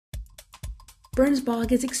Burns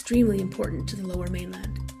Bog is extremely important to the Lower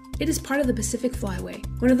Mainland. It is part of the Pacific Flyway,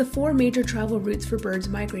 one of the 4 major travel routes for birds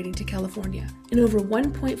migrating to California, and over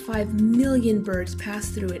 1.5 million birds pass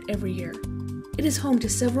through it every year. It is home to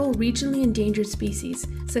several regionally endangered species,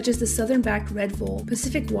 such as the southern-backed red vole,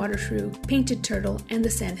 Pacific water shrew, painted turtle, and the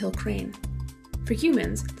sandhill crane. For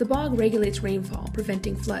humans, the bog regulates rainfall,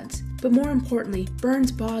 preventing floods, but more importantly,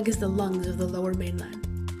 Burns Bog is the lungs of the Lower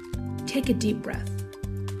Mainland. Take a deep breath.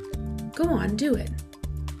 Go on, do it.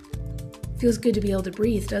 Feels good to be able to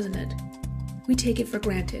breathe, doesn't it? We take it for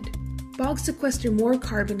granted. Bogs sequester more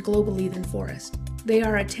carbon globally than forest. They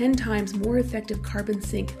are a 10 times more effective carbon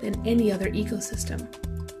sink than any other ecosystem.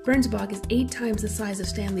 Burns Bog is 8 times the size of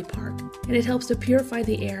Stanley Park, and it helps to purify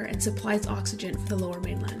the air and supplies oxygen for the Lower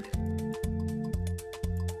Mainland.